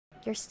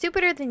You're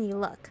stupider than you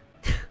look.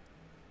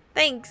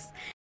 Thanks.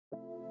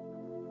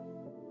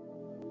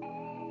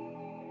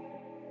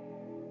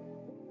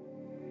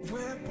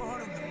 We're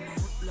born in the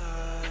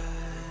moonlight.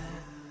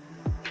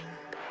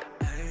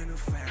 Ain't no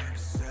fair to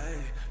say.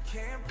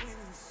 Can't breathe in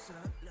the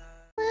sunlight.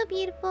 Hello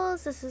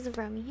beautifuls, this is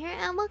Aromie here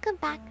and welcome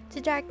back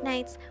to Dark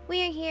Nights.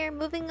 We are here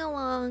moving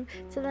along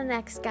to the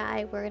next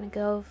guy. We're gonna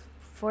go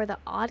for the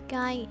odd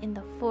guy in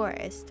the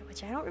forest,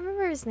 which I don't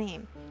remember his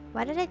name.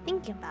 Why did I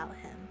think about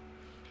him?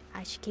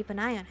 I should keep an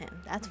eye on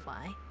him, that's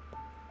why.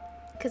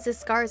 Because his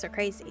scars are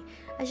crazy.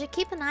 I should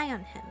keep an eye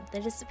on him. The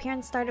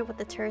disappearance started with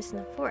the tourists in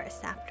the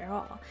forest, after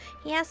all.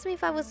 He asked me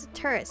if I was a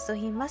tourist, so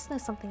he must know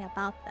something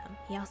about them.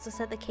 He also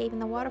said the cave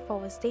and the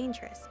waterfall was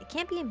dangerous. It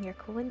can't be a mere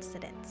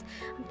coincidence.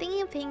 I'm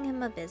thinking of paying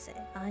him a visit.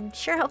 I'm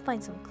sure I'll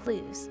find some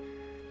clues.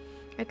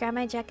 I grab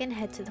my jacket and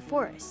head to the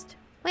forest.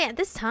 Wait, at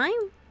this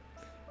time?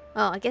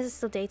 Oh, I guess it's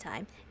still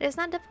daytime. It is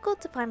not difficult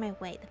to find my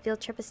way. The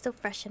field trip is still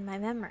fresh in my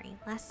memory.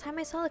 Last time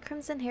I saw the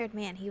crimson-haired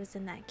man, he was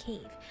in that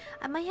cave.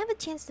 I might have a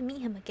chance to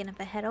meet him again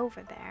if I head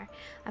over there.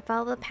 I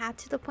follow the path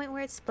to the point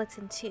where it splits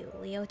in two.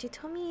 Leoji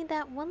told me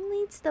that one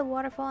leads to the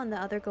waterfall and the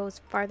other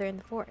goes farther in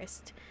the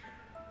forest.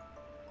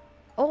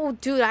 Oh,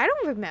 dude, I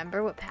don't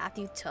remember what path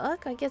you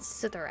took. I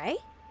guess to the right?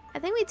 I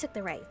think we took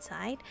the right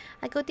side.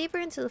 I go deeper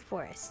into the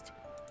forest.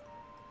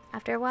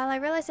 After a while, I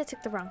realized I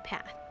took the wrong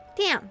path.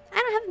 Damn, I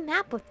don't have a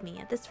map with me.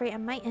 At this rate, I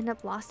might end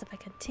up lost if I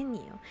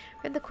continue.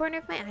 From the corner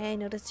of my eye, I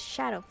noticed a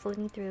shadow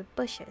floating through the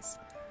bushes.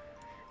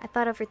 I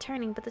thought of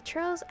returning, but the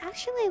trail is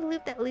actually a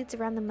loop that leads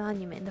around the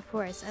monument in the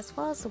forest, as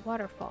well as the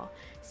waterfall.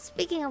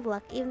 Speaking of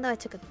luck, even though I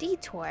took a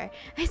detour,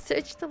 I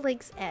searched the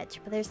lake's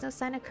edge, but there's no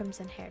sign of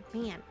crimson-haired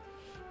man.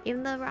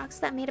 Even the rocks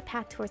that made a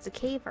path towards the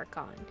cave are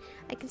gone.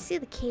 I can see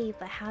the cave,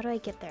 but how do I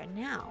get there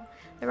now?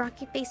 The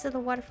rocky face of the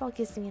waterfall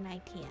gives me an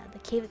idea. The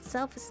cave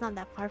itself is not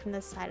that far from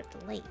the side of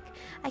the lake.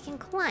 I can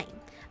climb.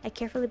 I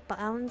carefully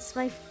balance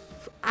my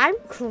I'm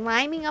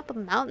climbing up a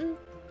mountain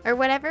or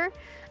whatever.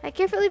 I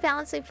carefully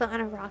balance my foot on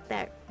a rock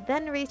that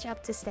then reach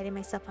up to steady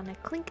myself on a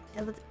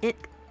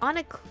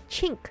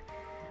chink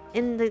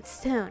in the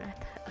stone.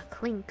 A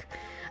clink.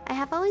 I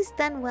have always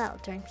done well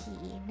during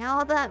PE. Now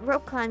all that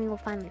rope climbing will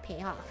finally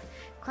pay off.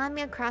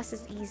 Climbing across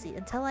is easy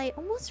until I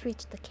almost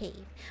reach the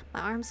cave. My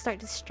arms start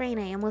to strain,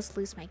 I almost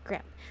lose my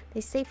grip.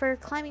 They say for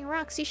climbing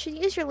rocks, you should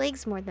use your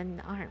legs more than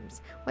the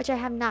arms, which I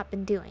have not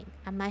been doing.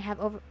 I might have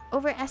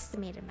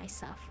overestimated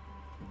myself.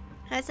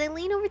 As I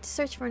lean over to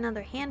search for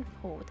another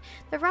handhold,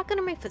 the rock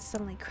under my foot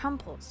suddenly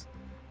crumbles.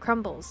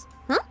 Crumbles.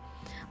 Huh?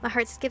 My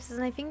heart skips as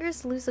my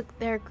fingers lose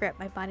their grip,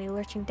 my body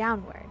lurching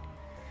downward.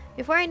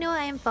 Before I know it,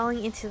 I am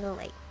falling into the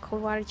lake.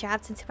 Cold water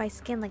jabs into my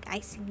skin like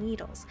icy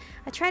needles.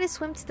 I try to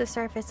swim to the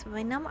surface, but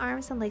my numb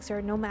arms and legs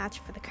are no match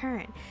for the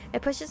current.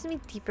 It pushes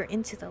me deeper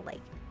into the lake.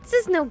 This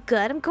is no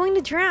good. I'm going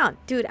to drown.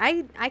 Dude,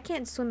 I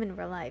can't swim in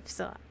real life,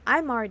 so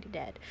I'm already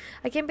dead.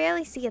 I can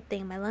barely see a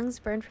thing. My lungs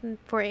burn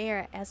for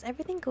air as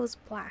everything goes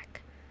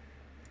black.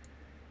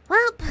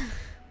 Well,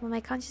 when my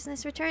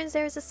consciousness returns,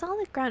 there is a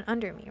solid ground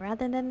under me,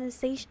 rather than the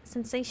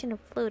sensation of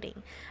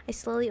floating. I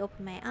slowly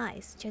open my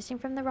eyes. Judging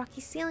from the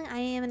rocky ceiling, I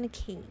am in a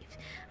cave.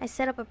 I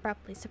sit up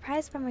abruptly,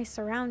 surprised by my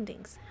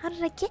surroundings. How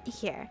did I get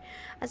here?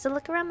 As I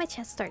look around, my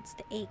chest starts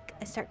to ache.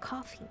 I start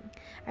coughing.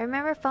 I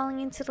remember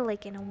falling into the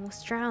lake and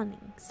almost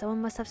drowning.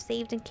 Someone must have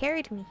saved and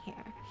carried me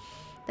here.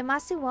 The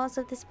mossy walls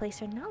of this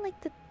place are not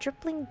like the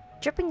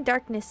dripping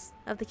darkness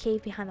of the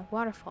cave behind the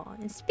waterfall.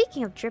 And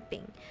speaking of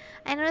dripping,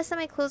 I notice that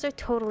my clothes are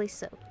totally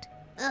soaked.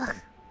 Ugh,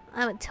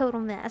 I'm a total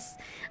mess.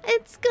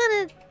 It's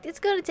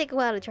gonna take a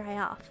while to dry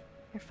off.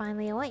 You're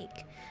finally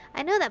awake.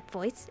 I know that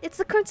voice. It's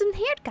the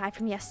crimson-haired guy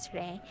from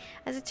yesterday.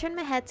 As I turn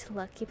my head to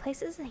look, he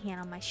places a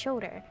hand on my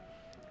shoulder.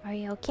 Are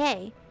you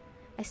okay?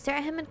 I stare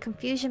at him in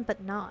confusion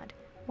but nod.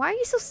 Why are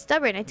you so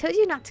stubborn? I told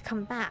you not to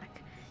come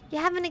back. You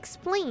haven't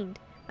explained.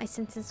 My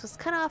sentence was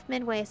cut off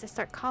midway as I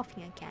start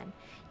coughing again.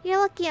 You're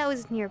lucky I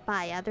was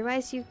nearby,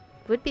 otherwise you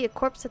would be a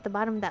corpse at the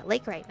bottom of that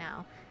lake right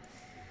now.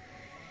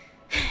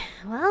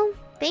 Well,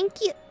 thank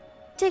you.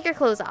 Take your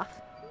clothes off.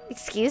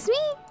 Excuse me?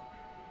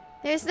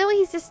 There's no way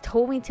he's just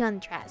told me to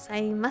undress.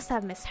 I must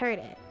have misheard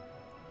it.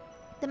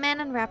 The man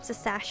unwraps a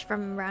sash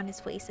from around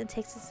his waist and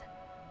takes his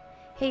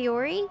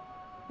Hayori?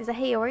 Is that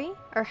Hayori?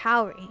 Or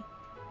Haori?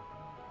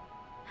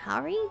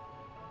 Haori?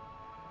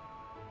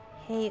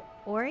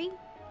 Hayori?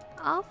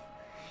 Off?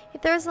 He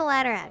throws the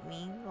ladder at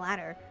me.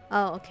 Ladder?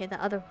 Oh, okay,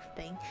 the other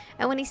thing.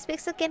 And when he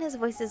speaks again, his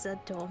voice is a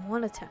dull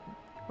monotone.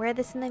 Wear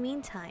this in the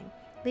meantime.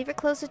 Leave your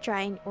clothes to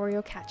dry or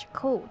you'll catch a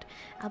cold.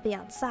 I'll be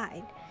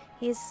outside.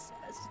 He is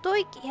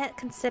stoic yet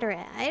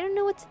considerate. I don't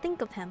know what to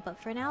think of him, but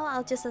for now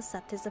I'll just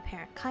accept his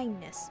apparent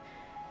kindness.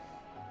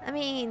 I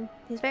mean,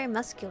 he's very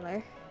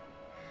muscular.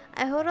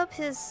 I hold up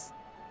his...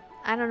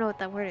 I don't know what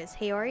that word is.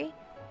 Hayori?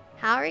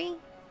 Haori?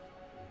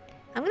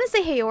 I'm gonna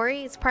say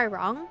Hayori. It's probably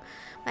wrong.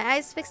 My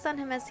eyes fixed on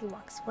him as he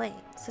walks away.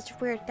 Such a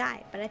weird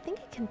guy, but I think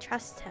I can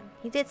trust him.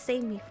 He did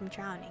save me from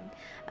drowning.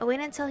 I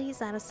wait until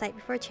he's out of sight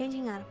before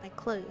changing out of my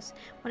clothes.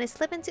 When I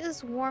slip into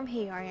his warm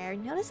hay area, I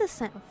notice a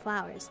scent of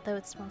flowers. Though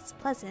it smells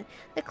pleasant,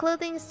 the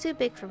clothing is too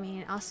big for me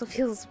and it also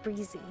feels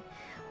breezy.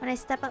 When I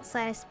step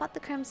outside, I spot the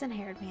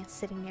crimson-haired man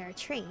sitting near a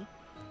tree.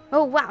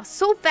 Oh wow,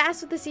 so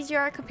fast with the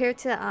CGR compared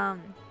to,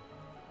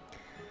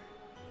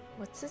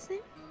 what's his name?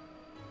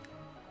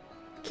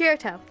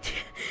 Kirito.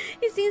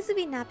 He seems to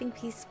be napping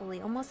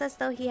peacefully, almost as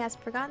though he has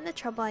forgotten the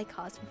trouble I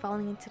caused from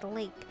falling into the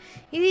lake.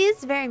 He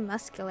is very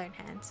muscular and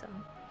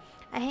handsome.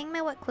 I hang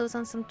my wet clothes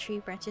on some tree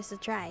branches to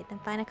dry, then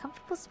find a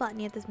comfortable spot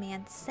near this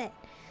man to sit.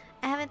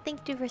 I haven't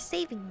thanked you for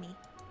saving me.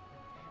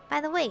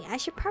 By the way, I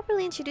should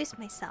properly introduce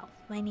myself.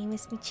 My name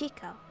is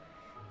Michiko.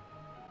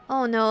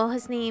 Oh no,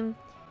 his name...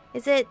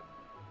 Is it...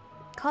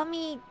 Call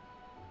me...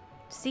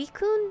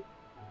 Zeikun?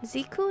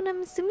 Zeikun,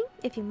 I'm assuming?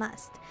 If you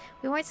must.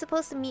 We weren't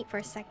supposed to meet for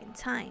a second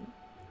time.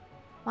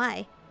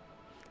 Why?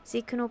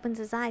 Zeikun opens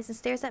his eyes and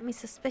stares at me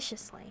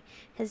suspiciously.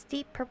 His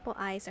deep purple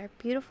eyes are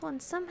beautiful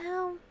and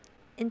somehow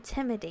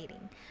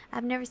intimidating.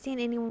 I've never seen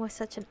anyone with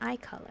such an eye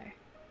color.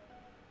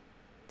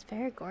 It's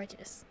very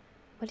gorgeous.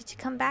 What did you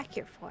come back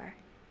here for?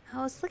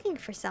 I was looking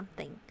for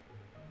something.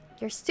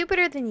 You're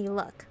stupider than you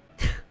look.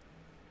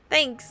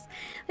 Thanks.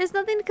 There's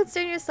nothing to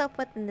concern yourself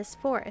with in this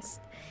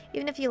forest.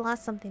 Even if you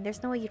lost something,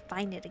 there's no way you'd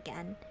find it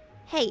again.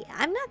 Hey,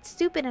 I'm not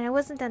stupid and I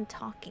wasn't done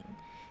talking.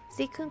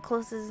 Zeikun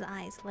closes his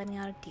eyes, letting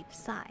out a deep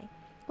sigh.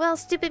 Well,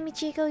 stupid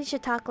Michiko, you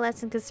should talk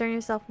less and concern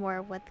yourself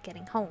more with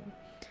getting home.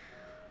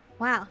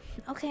 Wow,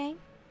 okay.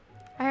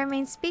 I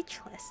remain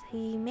speechless.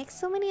 He makes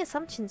so many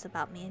assumptions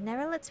about me and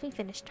never lets me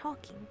finish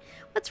talking.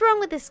 What's wrong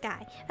with this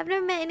guy? I've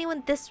never met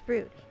anyone this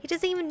rude. He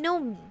doesn't even know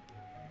me.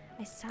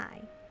 I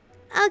sigh.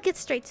 I'll get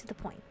straight to the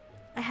point.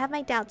 I have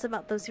my doubts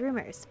about those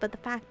rumors, but the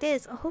fact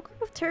is, a whole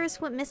group of tourists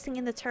went missing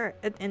missing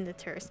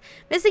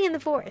in the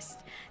forest.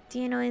 Do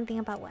you know anything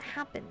about what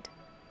happened?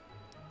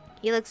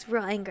 He looks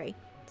real angry.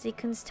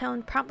 Zeikun's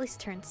tone promptly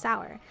turns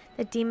sour.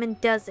 The demon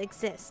does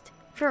exist.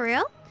 For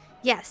real?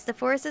 Yes, the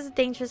forest is a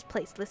dangerous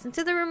place. Listen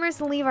to the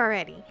rumors and leave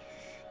already.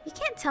 You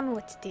can't tell me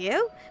what to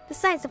do.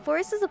 Besides, the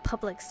forest is a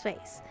public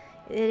space.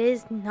 It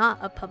is not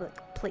a public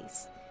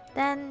place.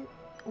 Then,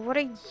 what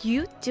are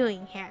you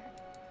doing here?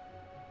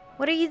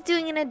 What are you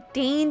doing in a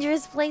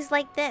dangerous place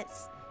like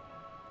this?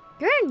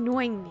 You're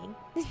annoying me.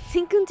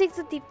 Zeikun takes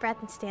a deep breath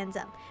and stands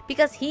up.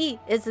 Because he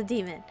is a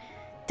demon.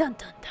 Dun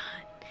dun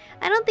dun.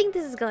 I don't think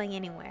this is going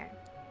anywhere.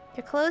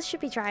 Your clothes should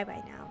be dry by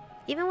now.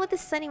 Even with the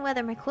sunny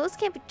weather, my clothes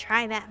can't be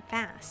dry that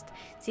fast.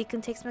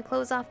 Zeikun takes my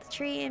clothes off the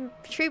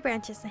tree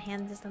branches and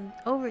hands them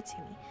over to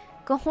me.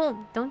 Go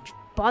home. Don't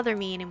bother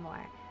me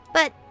anymore.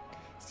 But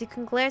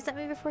Zeikun glares at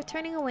me before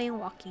turning away and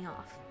walking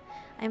off.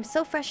 I am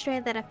so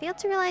frustrated that I fail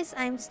to realize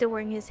I am still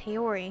wearing his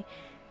Haori,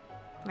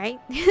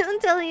 right?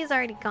 Until he is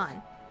already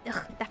gone.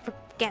 Ugh, that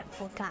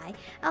forgetful guy.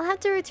 I'll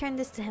have to return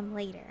this to him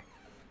later.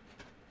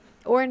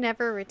 Or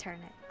never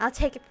return it. I'll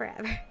take it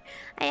forever.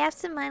 I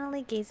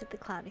absentmindedly gaze at the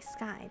cloudy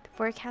sky. The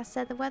forecast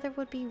said the weather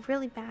would be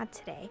really bad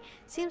today.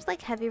 Seems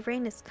like heavy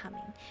rain is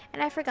coming.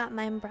 And I forgot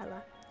my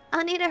umbrella.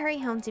 I'll need to hurry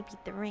home to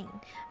beat the rain.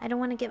 I don't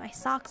want to get my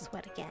socks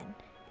wet again.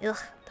 Ugh,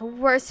 the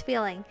worst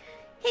feeling.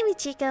 Hey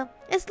Michiko,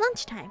 it's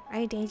lunchtime.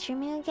 Are you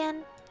daydreaming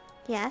again?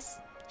 Yes.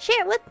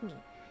 Share it with me.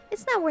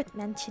 It's not worth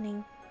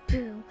mentioning.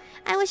 Boo.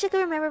 I wish I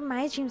could remember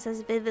my dreams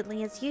as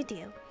vividly as you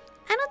do.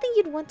 I don't think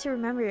you'd want to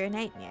remember your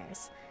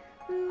nightmares.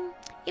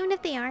 Even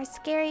if they are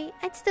scary,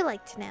 I'd still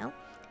like to know.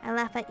 I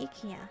laugh at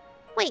Yukiya.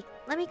 Wait,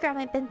 let me grab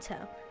my bento.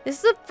 This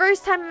is the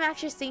first time I'm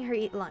actually seeing her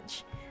eat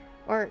lunch.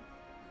 Or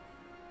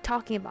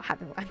talking about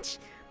having lunch.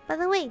 By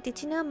the way,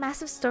 did you know a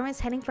massive storm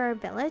is heading for our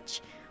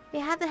village? We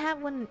haven't had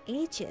one in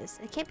ages.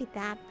 It can't be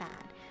that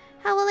bad.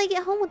 How will I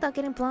get home without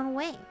getting blown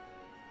away?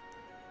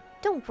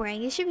 Don't worry,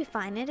 you should be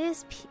fine.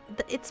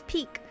 Its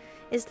peak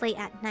is late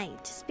at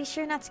night. Just be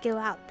sure not to go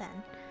out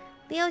then.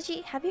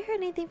 Ryoji, have you heard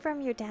anything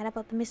from your dad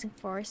about the missing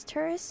forest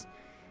tourists?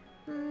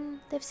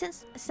 They've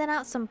since sent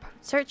out some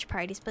search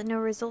parties, but no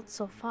results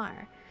so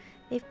far.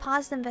 They've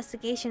paused the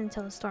investigation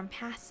until the storm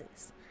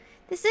passes.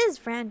 This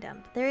is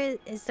random.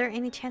 Is there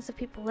any chance of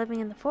people living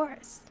in the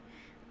forest?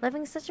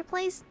 Living in such a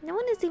place? No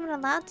one is even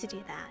allowed to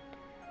do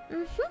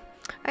that.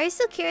 Are you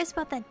still curious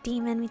about that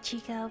demon,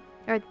 Michiko?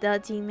 Or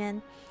the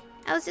demon?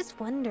 I was just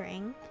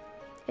wondering.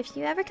 If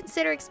you ever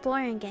consider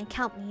exploring again,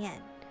 count me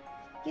in.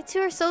 You two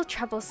are so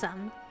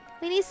troublesome.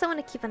 We need someone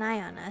to keep an eye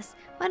on us.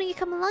 Why don't you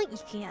come along,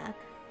 Yukiya?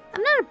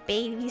 I'm not a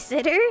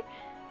babysitter.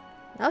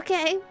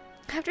 Okay.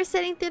 After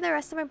sitting through the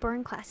rest of my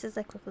boring classes,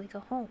 I quickly go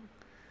home.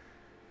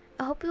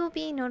 I hope you will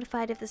be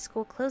notified if the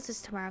school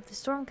closes tomorrow if the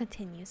storm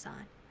continues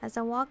on. As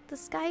I walk, the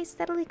sky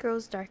steadily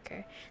grows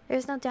darker. There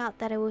is no doubt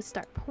that it will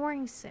start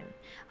pouring soon.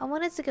 I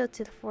wanted to go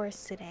to the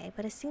forest today,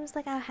 but it seems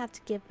like I'll have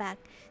to give back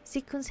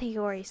Zeikun's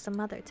Haori some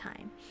other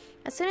time.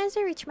 As soon as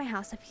I reach my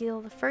house, I feel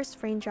the first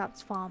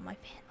raindrops fall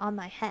on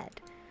my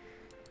head.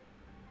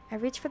 I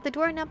reach for the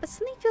door now, but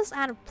something feels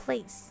out of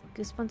place.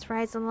 Goosebumps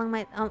rise along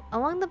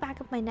the back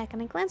of my neck,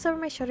 and I glance over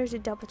my shoulder to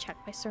double check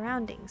my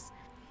surroundings.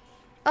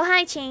 Oh,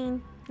 hi,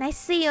 Chain. Nice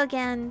to see you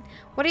again.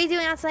 What are you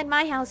doing outside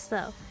my house,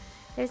 though?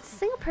 There's a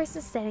single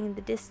person standing in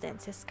the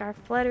distance. His scarf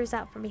flutters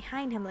out from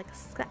behind him like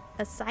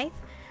a scythe.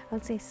 I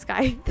would say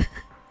scythe.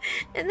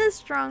 In the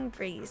strong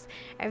breeze.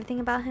 Everything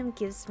about him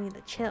gives me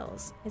the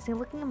chills. Is he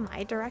looking in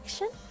my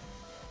direction?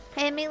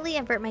 I immediately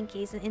avert my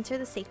gaze and enter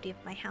the safety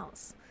of my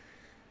house.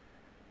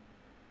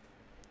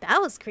 That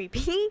was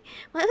creepy.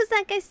 Why was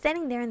that guy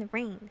standing there in the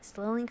rain?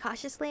 Slowly and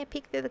cautiously, I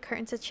peek through the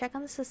curtains to check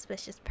on the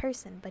suspicious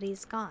person, but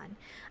he's gone.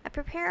 I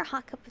prepare a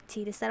hot cup of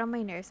tea to settle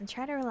my nerves and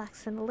try to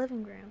relax in the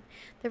living room.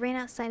 The rain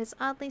outside is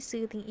oddly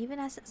soothing, even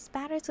as it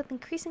spatters with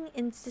increasing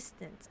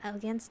insistence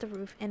against the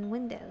roof and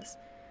windows.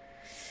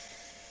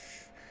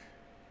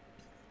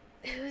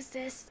 Who's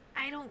this?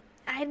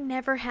 I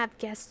never have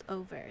guests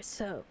over,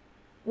 so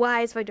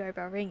why is my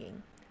doorbell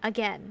ringing?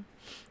 Again.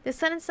 The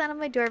sudden sound of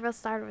my doorbell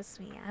startles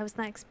me. I was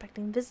not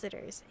expecting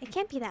visitors. It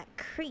can't be that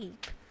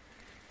creep.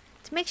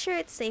 To make sure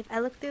it's safe, I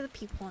look through the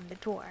peephole on the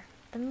door.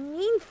 The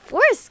mean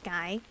forest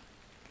guy!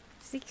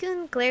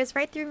 Zeikun glares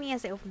right through me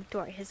as I open the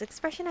door. His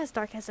expression as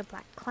dark as the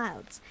black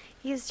clouds.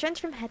 He is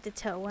drenched from head to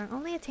toe, wearing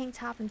only a tank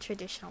top and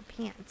traditional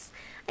pants.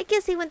 I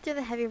guess he went through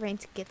the heavy rain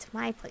to get to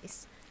my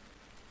place.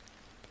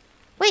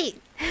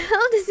 Wait,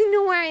 how does he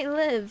know where I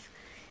live?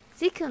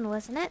 Zeikun,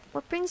 wasn't it?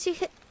 What brings you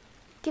here?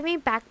 Give me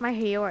back my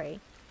Hiyori.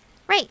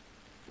 Right.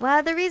 What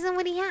other reason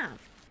would he have?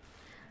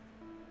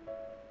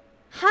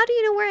 How do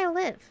you know where I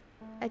live?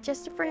 I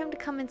gesture for him to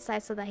come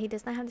inside so that he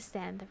does not have to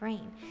stand in the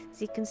rain.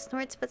 Zeikun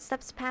snorts but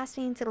steps past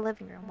me into the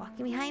living room.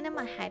 Walking behind him,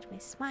 I hide my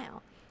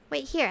smile.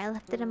 Wait here, I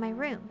left it in my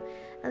room.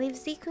 I leave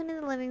Zeikun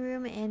in the living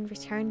room and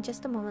return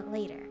just a moment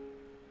later.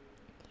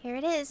 Here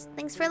it is.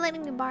 Thanks for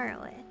letting me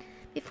borrow it.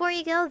 Before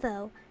you go,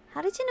 though,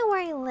 how did you know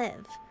where I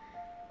live?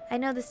 I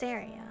know this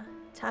area.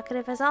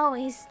 Talkative as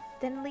always.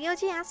 Didn't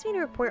Ryoji ask me to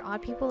report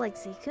odd people like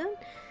Zeikun?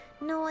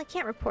 No, I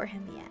can't report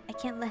him yet. I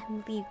can't let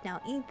him leave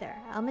now either.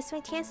 I'll miss my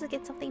chance to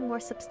get something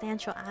more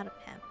substantial out of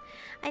him.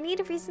 I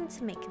need a reason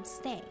to make him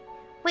stay.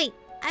 Wait,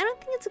 I don't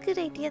think it's a good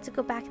idea to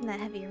go back in that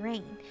heavy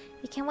rain.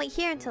 You can wait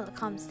here until it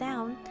calms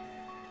down.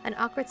 An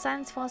awkward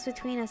silence falls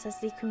between us as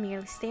Zeikun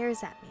merely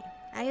stares at me.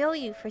 I owe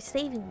you for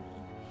saving me.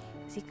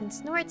 Zeikun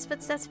snorts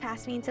but steps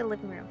past me into the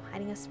living room.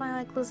 Hiding a smile,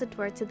 I close the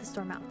door to the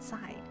storm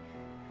outside.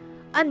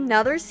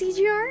 Another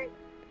CG art?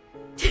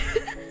 Which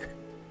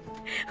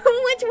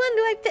one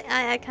do I pick?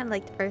 I kind of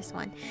like the first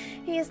one.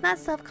 He is not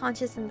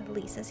self-conscious in the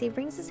least as he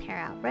wrings his hair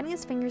out, running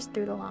his fingers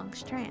through the long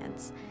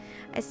strands.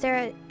 I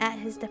stare at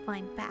his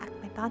defined back.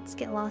 My thoughts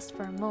get lost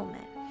for a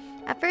moment.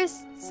 At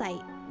first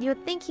sight, you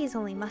would think he's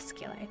only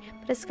muscular,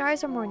 but his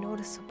scars are more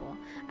noticeable.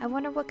 I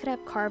wonder what could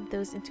have carved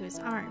those into his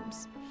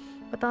arms.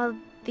 With all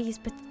these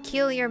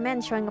peculiar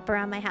men showing up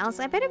around my house,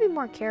 I better be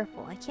more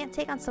careful. I can't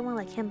take on someone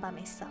like him by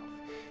myself.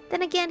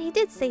 Then again, he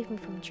did save me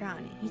from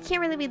drowning. He can't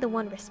really be the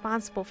one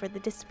responsible for the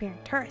disappearing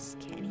tourists,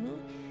 can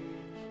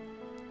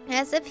he?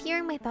 As if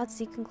hearing my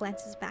thoughts, Zeikun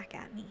glances back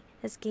at me,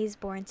 his gaze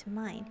bore into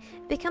mine.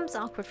 It becomes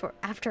awkward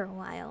after a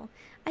while.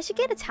 I should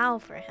get a towel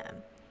for him.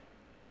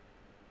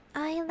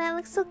 Ay, that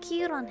looks so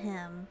cute on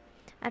him.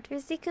 After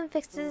Zeikun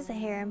fixes his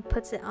hair and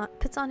puts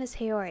on his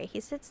Hiyori,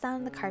 he sits down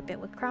on the carpet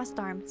with crossed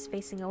arms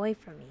facing away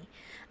from me.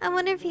 I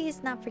wonder if he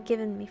has not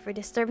forgiven me for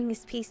disturbing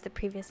his peace the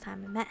previous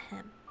time I met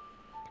him.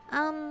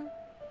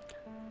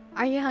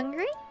 Are you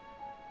hungry?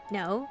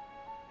 No.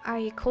 Are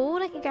you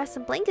cold? I can grab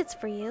some blankets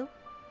for you.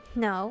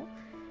 No.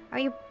 Are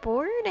you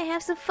bored? I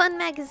have some fun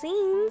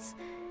magazines.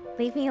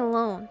 Leave me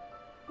alone.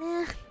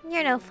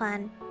 You're no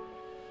fun.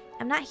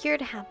 I'm not here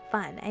to have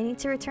fun. I need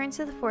to return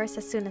to the forest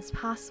as soon as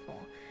possible.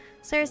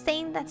 So you're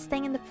saying that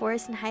staying in the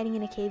forest and hiding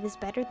in a cave is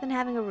better than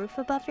having a roof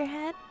above your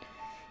head?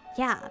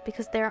 Yeah,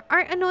 because there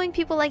aren't annoying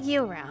people like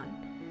you around.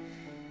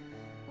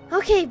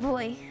 Okay,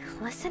 boy.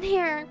 Listen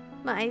here.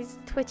 My eyes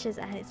twitches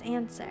at his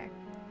answer.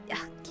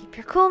 Keep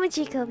your cool,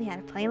 Michiko. We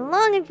had to play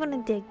along and want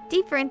to dig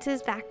deeper into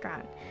his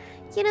background.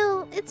 You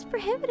know, it's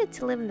prohibited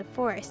to live in the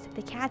forest. If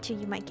they catch you,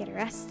 you might get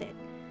arrested.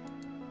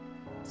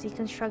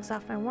 Zeikun shrugs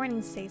off my warning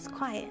and stays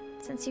quiet.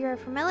 Since you are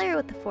familiar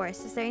with the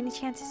forest, is there any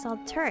chance you saw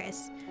the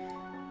tourists?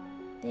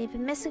 They've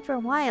been missing for a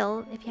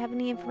while. If you have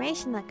any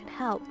information that could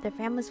help, their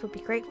families would be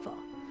grateful.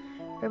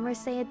 Rumors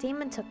say a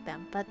demon took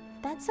them, but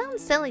that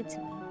sounds silly to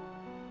me.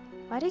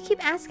 Why do you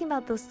keep asking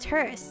about those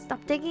tourists?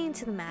 Stop digging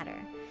into the matter.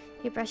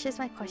 He brushes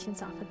my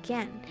questions off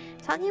again.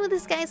 Talking with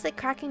this guy is like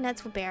cracking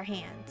nuts with bare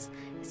hands.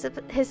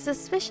 His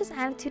suspicious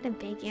attitude and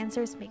vague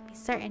answers make me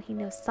certain he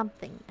knows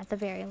something, at the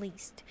very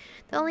least.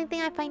 The only thing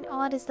I find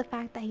odd is the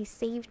fact that he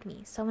saved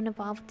me. Someone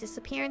involved with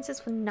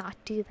disappearances would not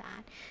do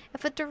that.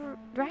 If a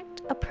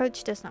direct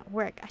approach does not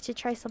work, I should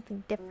try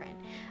something different.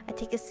 I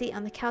take a seat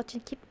on the couch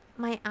and keep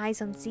my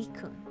eyes on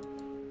Zeikun.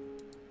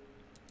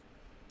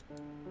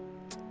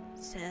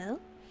 So?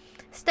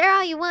 Stare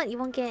all you want, you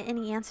won't get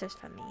any answers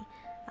from me.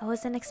 I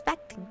wasn't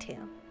expecting to.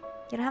 You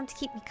don't have to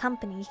keep me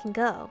company, you can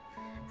go.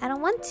 I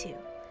don't want to.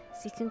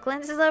 Zeikun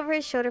glances over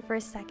his shoulder for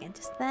a second.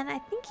 Just then, I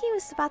think he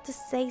was about to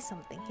say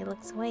something. He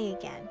looks away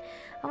again.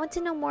 I want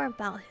to know more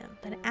about him,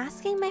 but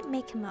asking might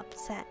make him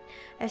upset.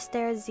 I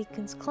stare at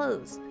Zeikun's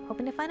clothes,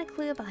 hoping to find a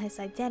clue about his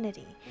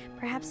identity.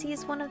 Perhaps he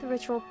is one of the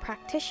ritual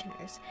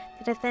practitioners.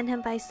 Did I offend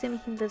him by assuming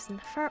he lives in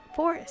the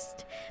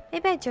forest?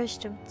 Maybe I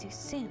judged him too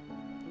soon.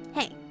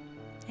 Hey,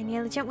 I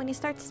nearly jump when he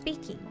starts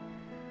speaking.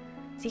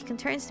 Zeikun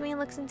turns to me and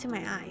looks into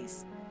my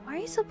eyes. Why are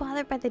you so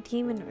bothered by the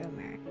demon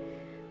rumor?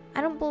 I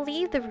don't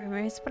believe the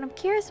rumors, but I'm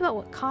curious about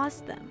what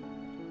caused them.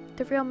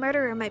 The real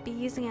murderer might be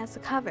using it as a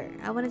cover.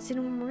 I wanted to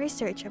do more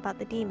research about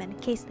the demon in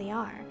case they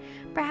are.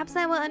 Perhaps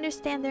I will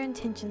understand their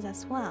intentions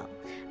as well.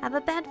 I have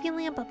a bad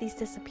feeling about these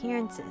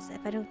disappearances.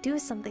 If I don't do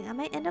something, I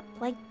might end up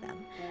like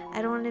them.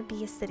 I don't want to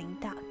be a sitting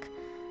duck.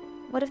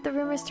 What if the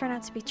rumors turn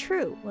out to be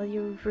true? Will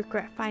you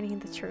regret finding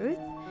the truth?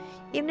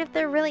 Even if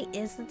there really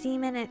is a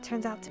demon and it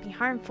turns out to be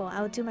harmful,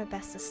 I will do my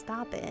best to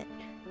stop it.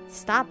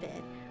 Stop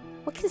it?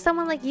 What can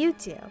someone like you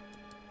do?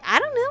 I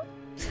don't know.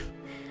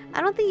 I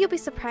don't think you'll be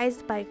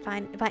surprised by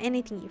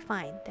anything you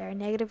find. There are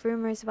negative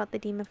rumors about the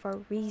demon for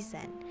a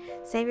reason.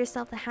 Save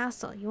yourself the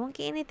hassle. You won't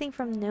get anything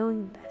from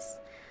knowing this.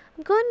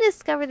 I'm going to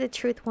discover the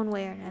truth one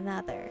way or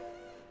another.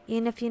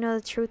 Even if you know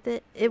the truth,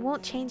 it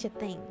won't change a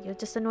thing. You'll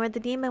just ignore the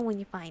demon when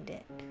you find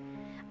it.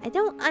 I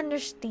don't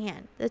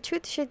understand. The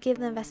truth should give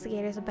the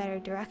investigators a better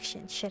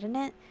direction, shouldn't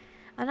it?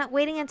 I'm not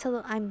waiting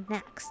until I'm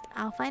next.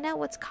 I'll find out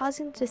what's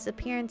causing the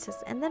disappearances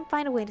and then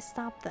find a way to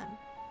stop them.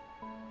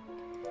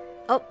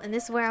 Oh, and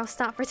this is where I'll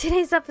stop for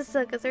today's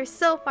episode because they're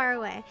so far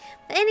away.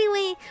 But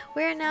anyway,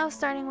 we're now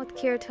starting with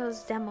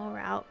Kirito's demo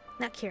route.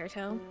 Not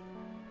Kirito.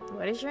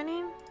 What is your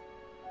name?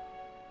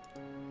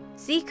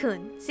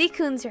 Zeikun.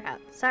 Zeikun's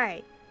route.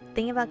 Sorry.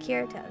 Thinking about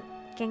Kirito.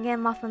 Can't get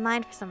him off my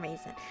mind for some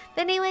reason.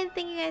 But anyway,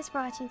 thank you guys for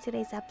watching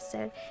today's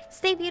episode.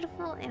 Stay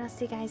beautiful, and I'll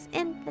see you guys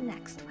in the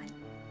next one.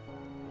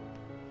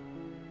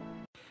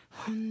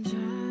 혼자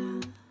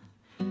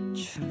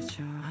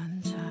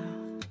주저앉아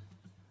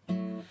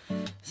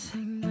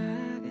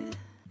생각만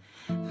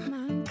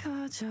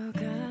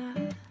커져가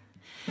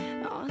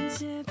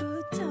언제